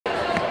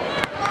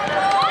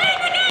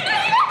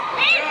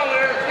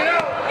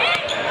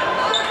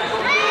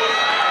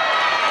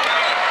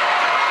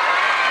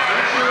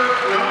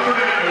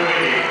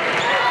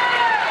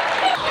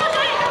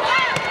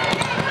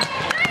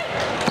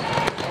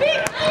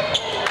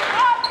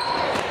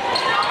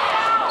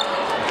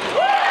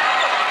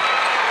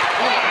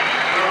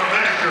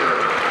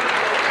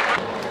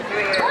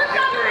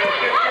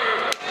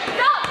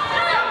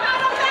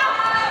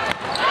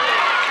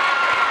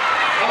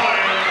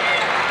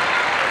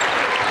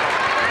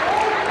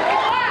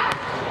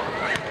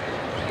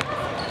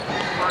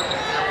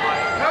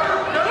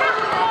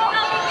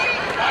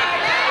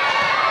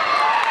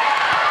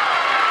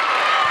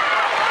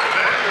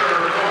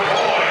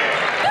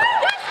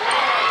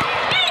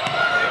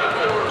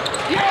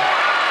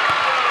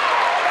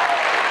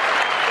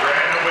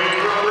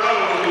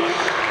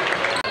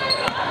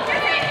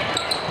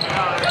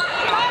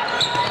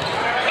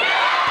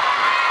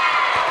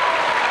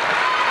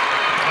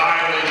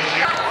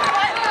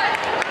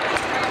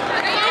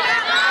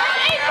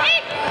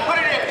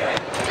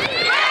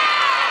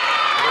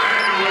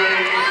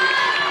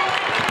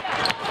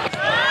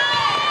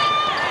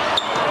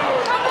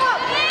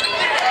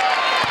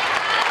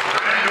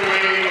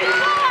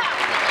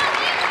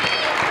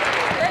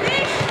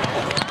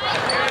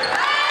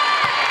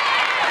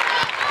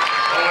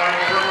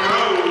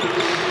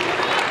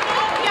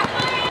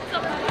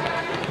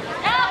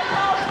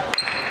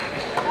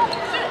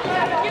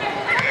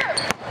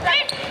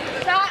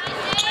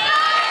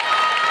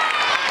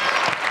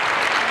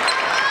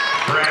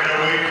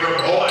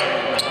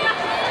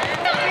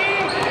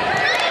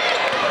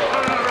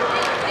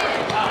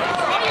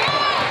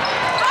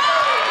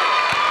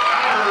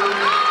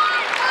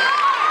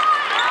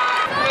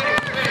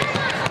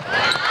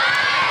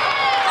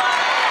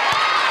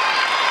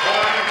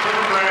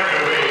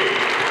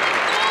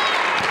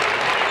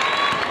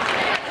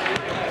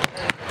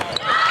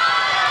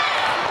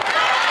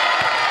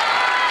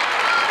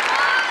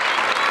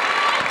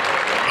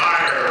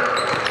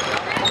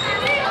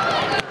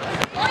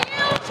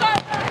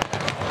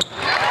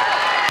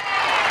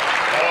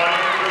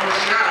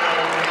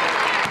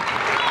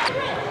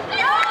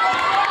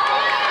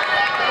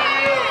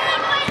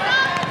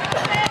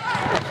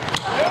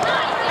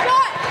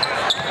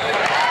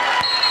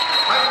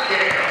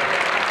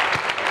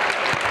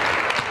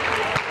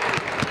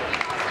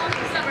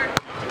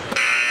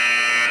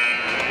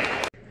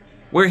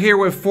We're here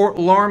with Fort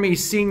Loramie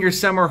senior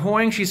Summer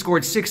Hoying. She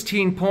scored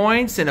 16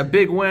 points and a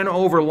big win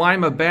over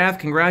Lima Bath.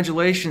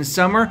 Congratulations,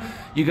 Summer.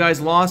 You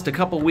guys lost a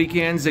couple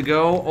weekends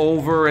ago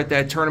over at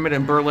that tournament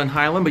in Berlin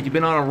Highland, but you've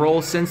been on a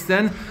roll since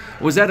then.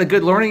 Was that a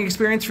good learning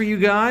experience for you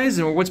guys,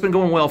 and what's been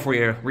going well for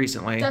you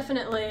recently?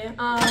 Definitely.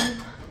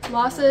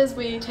 Losses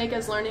we take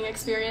as learning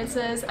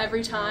experiences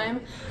every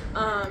time.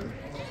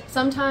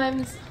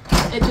 Sometimes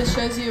it just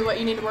shows you what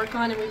you need to work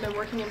on, and we've been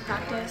working in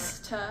practice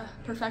to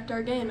perfect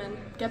our game and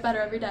get better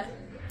every day.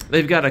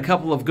 They've got a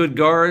couple of good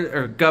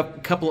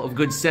couple of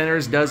good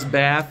centers, does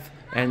Bath,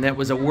 and that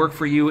was a work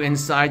for you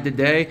inside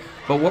today.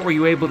 But what were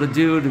you able to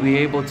do to be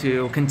able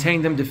to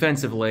contain them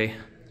defensively?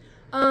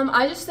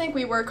 I just think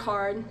we work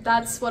hard.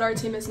 That's what our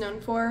team is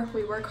known for.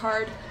 We work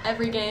hard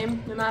every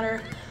game, no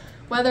matter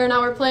whether or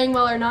not we're playing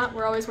well or not.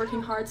 We're always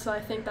working hard, so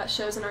I think that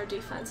shows in our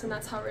defense, and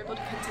that's how we're able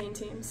to contain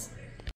teams.